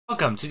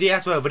Welcome to the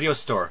ACEVEDO video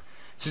store.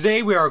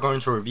 Today we are going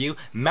to review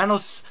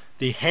Manos,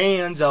 The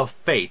Hands of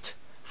Fate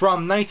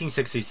from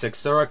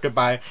 1966, directed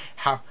by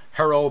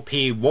Harold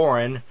P.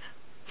 Warren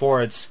for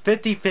its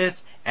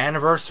 55th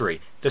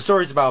anniversary. The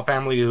story is about a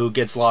family who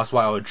gets lost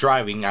while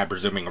driving, I'm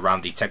presuming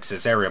around the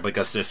Texas area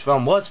because this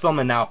film was filmed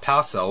in El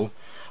Paso.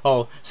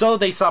 So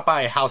they stop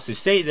by a house to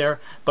stay there,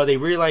 but they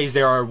realize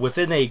they are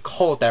within a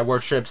cult that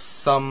worships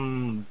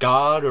some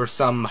god or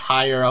some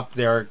higher up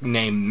there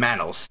named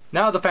Manos.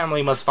 Now the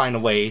family must find a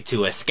way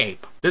to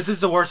escape. This is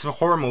the worst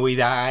horror movie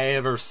that I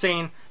ever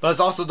seen, but it's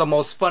also the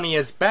most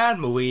funniest bad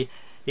movie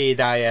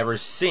that I ever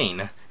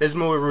seen. This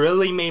movie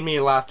really made me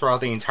laugh throughout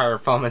the entire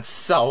film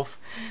itself.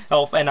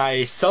 And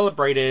I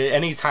celebrated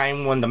any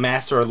time when the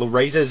master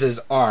raises his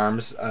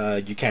arms.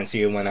 You can't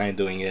see it when I'm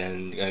doing it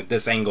in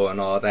this angle and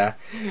all that.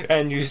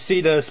 And you see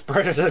the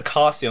spread of the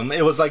costume.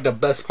 It was like the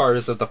best part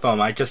of the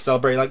film. I just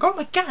celebrated like, oh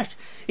my gosh,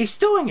 he's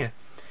doing it.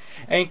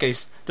 In any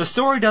case, the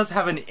story does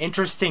have an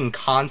interesting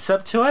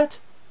concept to it.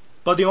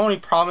 But the only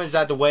problem is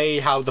that the way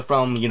how the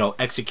film,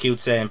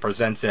 executes it and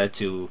presents it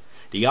to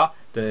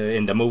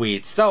in the movie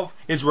itself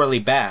is really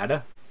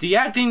bad. The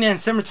acting and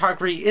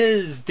cinematography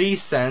is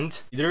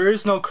decent. There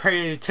is no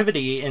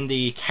creativity in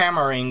the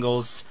camera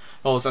angles,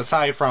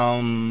 aside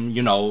from,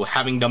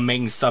 having the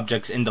main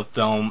subjects in the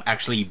film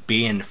actually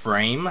be in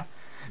frame.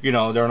 They're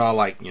not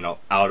like,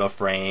 out of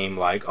frame,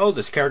 like, oh,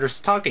 this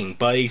character's talking,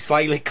 but he's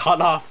slightly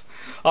cut off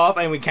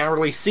and we can't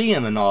really see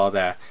him and all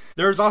that.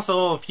 There's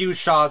also a few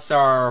shots that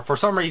are, for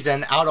some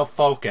reason, out of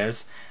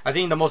focus. I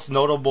think the most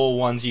notable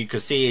ones you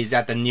could see is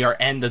at the near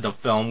end of the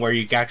film, where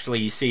you can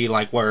actually see,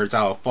 like, where it's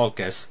out of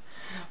focus.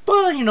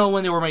 But,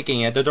 when they were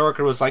making it, the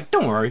director was like,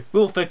 don't worry,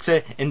 we'll fix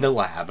it in the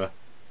lab.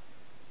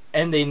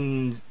 And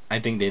then, I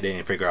think they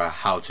didn't figure out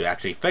how to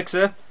actually fix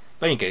it.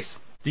 But in case,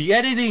 the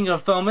editing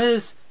of the film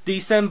is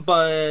decent,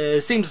 but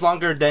it seems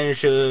longer than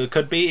it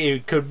could be.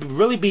 It could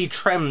really be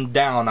trimmed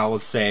down, I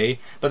would say.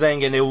 But then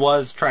again, it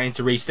was trying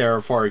to reach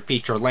there for a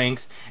feature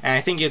length. And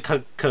I think it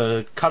could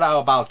cut out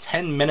about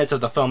 10 minutes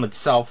of the film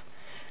itself.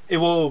 It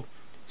will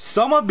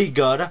somewhat be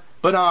good,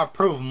 but not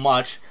improve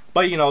much.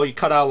 But, you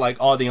cut out, like,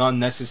 all the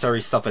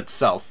unnecessary stuff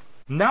itself.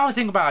 Now I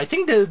think about it, I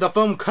think the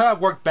film could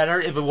have worked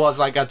better if it was,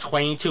 like, a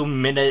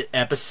 22-minute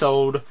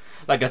episode.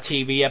 Like a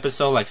TV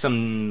episode, like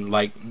some,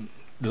 like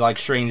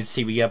strange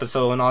TV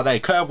episode and all that.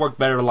 It could have worked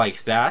better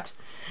like that.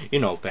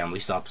 Family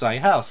stops by a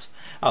house.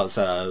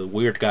 A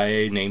weird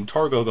guy named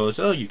Torgo goes,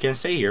 oh, you can't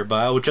stay here, but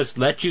I will just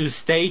let you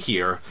stay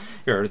here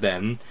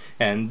then.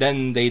 And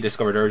then they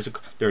discover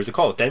there's a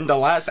cult. Then the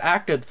last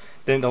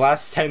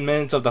 10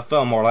 minutes of the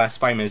film, or last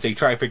 5 minutes, they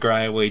try to figure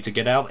out a way to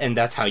get out, and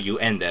that's how you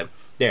end it.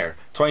 There,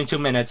 22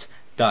 minutes,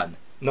 done.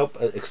 Nope,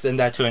 extend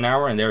that to an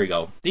hour, and there we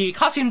go. The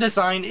costume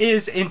design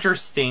is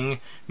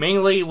interesting,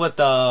 mainly with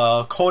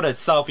the cult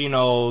itself,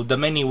 the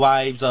many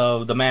wives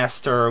of the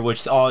master,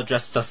 which all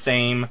dressed the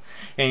same,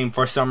 and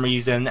for some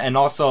reason, and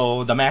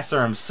also the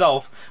master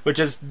himself, which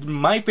is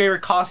my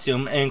favorite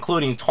costume,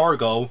 including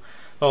Torgo,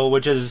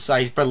 which is,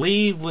 I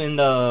believe, from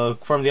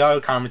the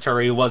audio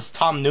commentary, was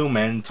Tom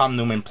Newman. Tom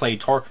Newman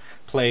played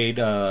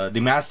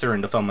the master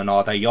in the film and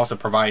all that. He also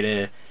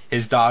provided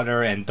his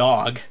daughter and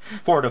dog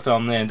for the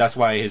film, and that's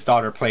why his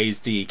daughter plays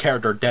the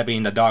character Debbie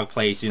and the dog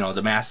plays,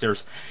 the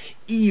master's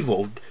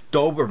evil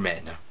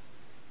Doberman.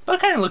 But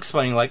it kind of looks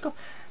funny, like,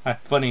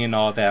 funny and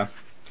all that.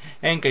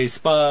 In case,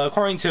 but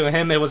according to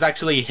him, it was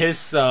actually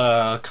his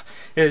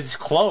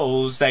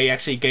clothes that he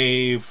actually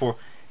gave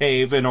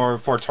in order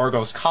for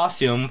Torgo's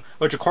costume,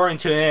 which according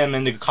to him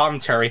in the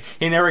commentary,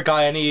 he never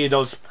got any of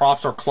those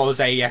props or clothes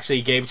that he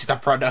actually gave to the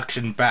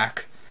production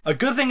back. A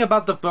good thing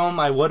about the film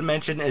I would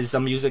mention is the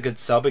music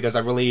itself, because I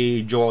really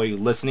enjoy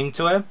listening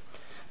to it.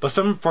 But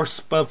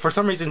for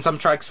some reason, some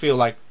tracks feel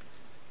like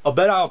a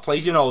bit out of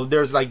place.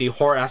 There's like the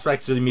horror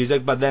aspects of the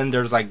music, but then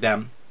there's like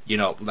them,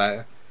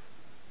 that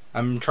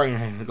I'm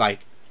trying like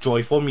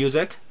joyful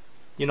music,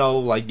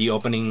 like the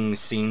opening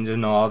scenes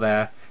and all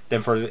that.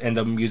 Then and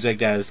the music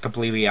that is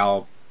completely out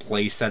of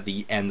place at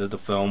the end of the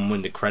film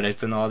when the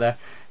credits and all that.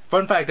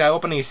 Fun fact: that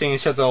opening scene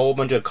is just a whole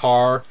bunch of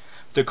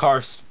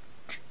cars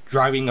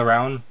driving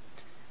around.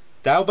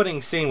 That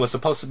opening scene was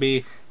supposed to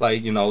be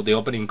like, the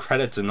opening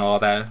credits and all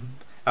that,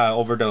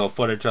 over the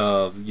footage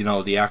of,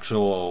 the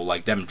actual,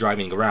 like, them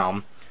driving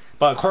around.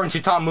 But according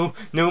to Tom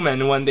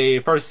Newman, when they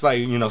first,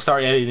 started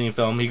editing the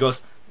film, he goes,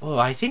 oh,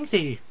 I think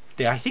they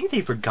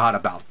forgot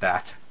about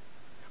that.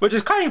 Which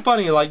is kind of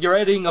funny, like, you're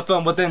editing a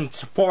film within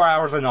 4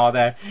 hours and all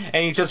that,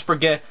 and you just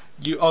forget,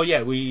 oh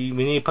yeah, we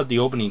need to put the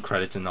opening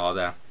credits and all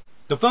that.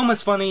 The film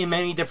is funny in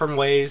many different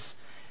ways,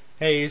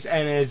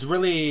 and it's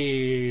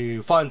really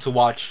fun to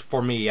watch,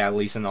 for me at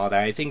least, and all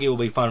that. I think it will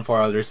be fun for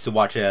others to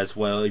watch it as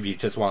well, if you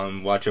just want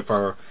to watch it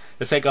for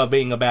the sake of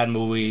being a bad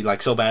movie,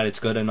 like so bad it's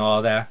good and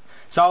all that.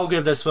 So I'll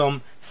give this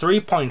film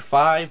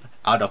 3.5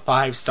 out of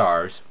 5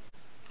 stars.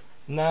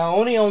 Now, I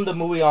only own the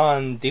movie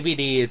on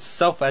DVD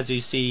itself, as you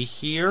see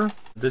here.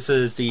 This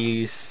is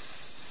the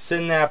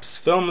Synapse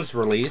Films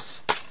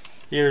release.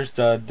 Here's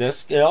the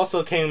disc. It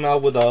also came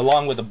out with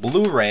along with a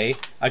Blu-ray.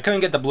 I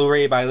couldn't get the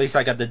Blu-ray, but at least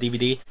I got the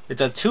DVD.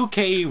 It's a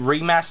 2K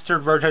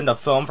remastered version of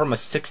the film from a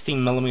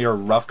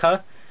 16mm rough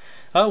cut,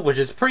 which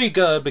is pretty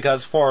good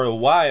because for a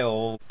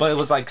while, but it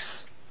was like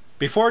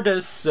before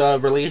this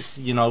release,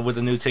 you know, with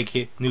the new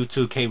 2K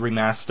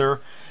remaster.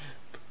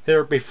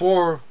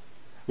 Before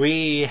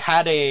we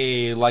had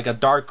a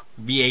dark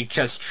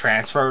VHS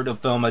transfer of the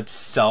film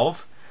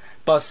itself.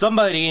 But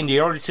somebody in the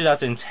early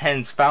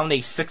 2010s found a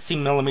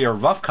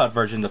 16mm rough cut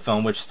version of the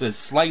film, which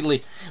is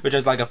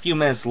like a few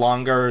minutes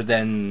longer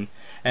than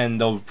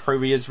the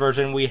previous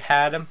version we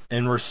had,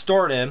 and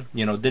restored it,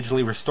 you know,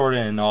 digitally restored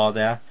it and all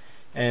that,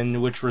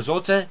 and which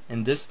resulted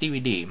in this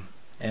DVD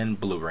and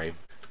Blu-ray.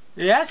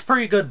 It has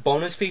pretty good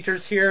bonus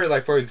features here,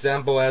 like for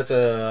example, as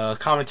a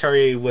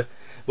commentary with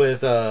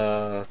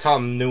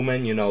Tom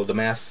Newman, you know, the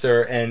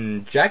Master,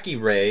 and Jackie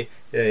Ray,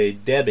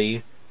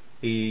 Debbie,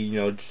 you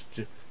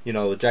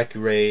know, Jackie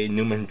Ray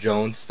Newman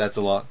Jones. That's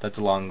a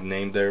long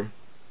name there,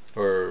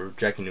 or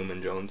Jackie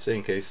Newman Jones,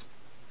 in case.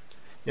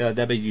 Yeah,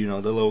 Debbie, you know,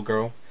 the little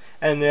girl.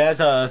 And it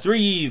has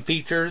 3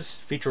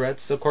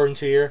 featurettes according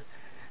to here.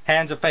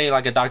 Hands of Fate,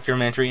 like a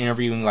documentary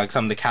interviewing like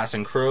some of the cast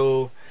and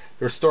crew.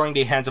 Restoring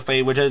the Hands of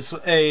Fate, which is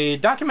a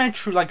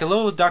documentary, like a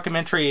little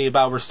documentary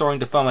about restoring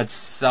the film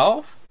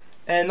itself.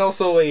 And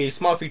also a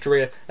small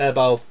featurette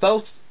about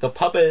the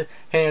puppet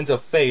Hands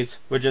of Fate,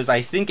 which is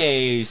I think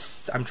I'm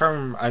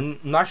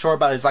not sure,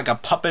 but it's like a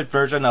puppet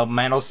version of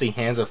Manos, the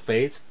Hands of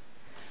Fate.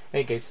 In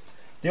any case,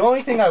 the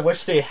only thing I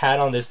wish they had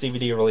on this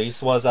DVD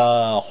release was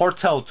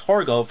Hotel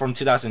Torgo from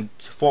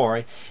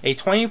 2004, a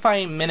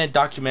 25-minute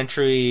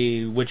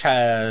documentary which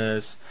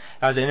has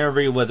an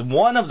interview with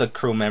one of the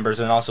crew members,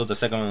 and also the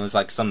second one was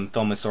like some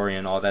film historian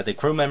and all that. The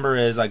crew member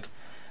is like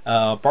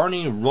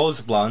Barney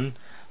Roseblum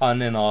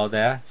and all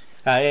that.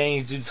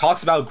 And he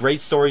talks about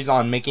great stories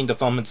on making the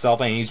film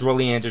itself, and he's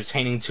really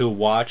entertaining to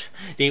watch.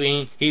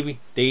 They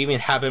even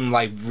have him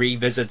like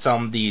revisit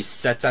some of these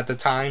sets at the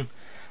time.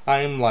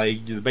 I'm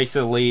like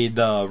basically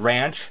the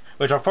ranch,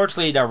 which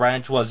unfortunately the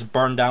ranch was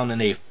burned down in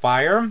a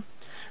fire,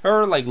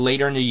 or like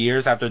later in the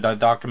years after the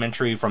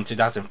documentary from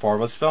 2004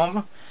 was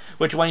filmed.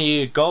 Which when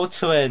you go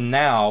to it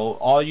now,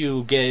 all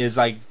you get is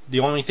like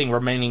the only thing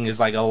remaining is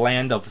like a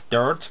land of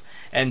dirt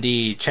and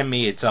the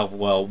chimney itself.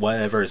 Well,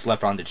 whatever is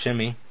left on the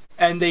chimney.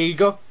 And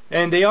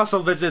they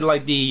also visit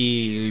like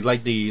the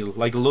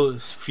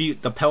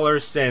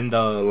pillars and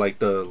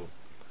the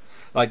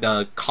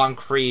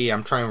concrete.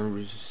 I'm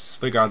trying to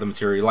figure out the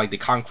material, like the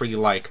concrete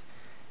like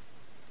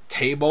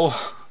table.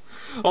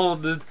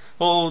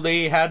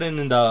 They had it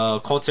in the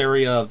cult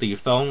area of the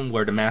film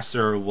where the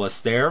Master was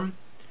there,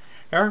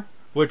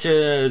 which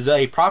is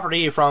a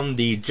property from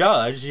the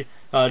judge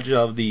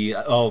of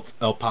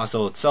El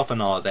Paso itself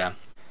and all that.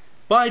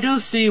 But I do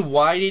see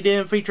why they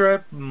didn't feature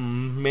it,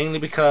 mainly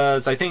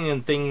because I think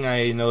the thing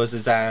I noticed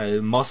is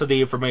that most of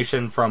the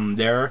information from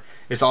there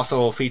is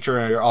also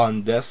featured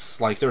on this,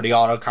 like through the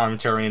auto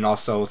commentary and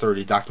also through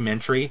the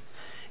documentary,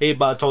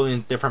 but totally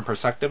different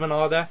perspective and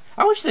all that.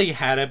 I wish they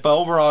had it, but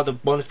overall the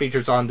bonus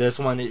features on this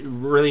one, it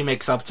really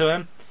makes up to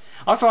it.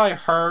 Also, I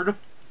heard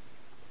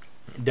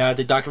that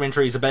the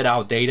documentary is a bit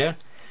outdated.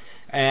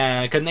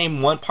 And I could name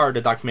one part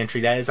of the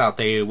documentary that is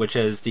outdated, which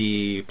is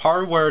the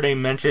part where they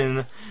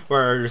mention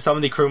where some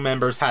of the crew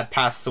members had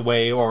passed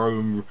away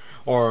or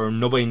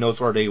nobody knows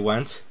where they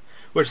went.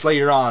 Which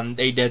later on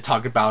they did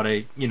talk about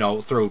it, you know,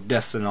 through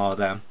this and all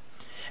that.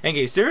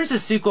 Anyways, there is a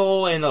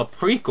sequel and a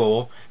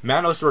prequel.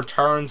 Manos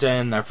returns,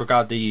 and I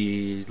forgot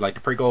the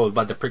prequel,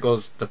 but the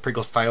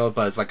prequel's title,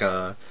 but it's like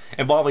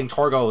involving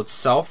Torgo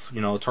itself. You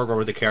know, Torgo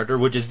with the character,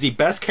 which is the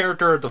best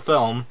character of the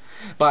film,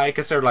 but I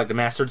consider like the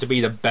Master to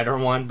be the better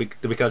one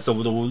because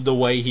of the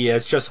way he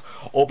is just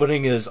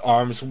opening his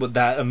arms with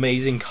that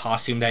amazing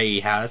costume that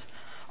he has.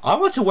 I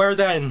want to wear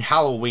that in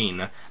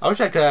Halloween. I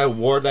wish I could have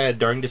wore that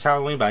during this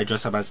Halloween, but I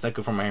dressed up as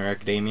Deku from My Hero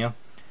Academia.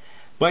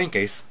 But in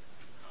case,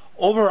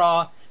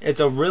 overall, it's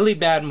a really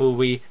bad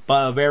movie,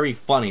 but a very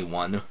funny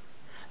one.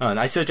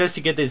 I suggest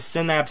you get this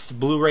Synapse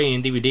Blu-ray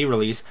and DVD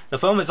release. The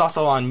film is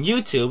also on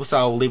YouTube, so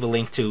I'll leave a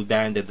link to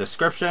that in the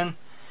description.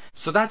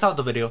 So that's all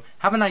the video.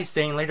 Have a nice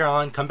day, and later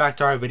on, come back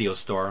to our video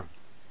store.